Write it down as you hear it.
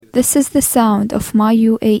This is the sound of my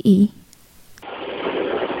UAE.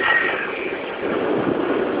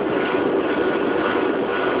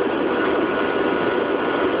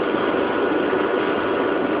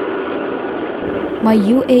 My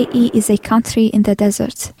UAE is a country in the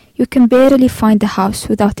desert. You can barely find a house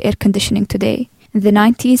without air conditioning today. In the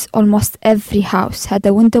 90s, almost every house had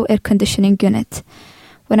a window air conditioning unit.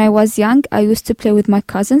 When I was young, I used to play with my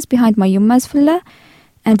cousins behind my Yumma's villa,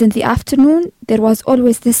 and in the afternoon, there was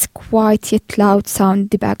always this quiet yet loud sound in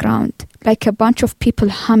the background, like a bunch of people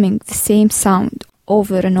humming the same sound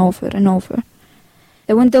over and over and over.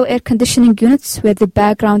 The window air conditioning units were the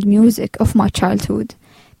background music of my childhood.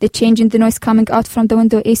 The change in the noise coming out from the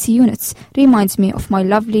window AC units reminds me of my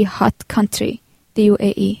lovely hot country, the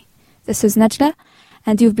UAE. This is Najla,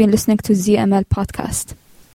 and you've been listening to ZML Podcast.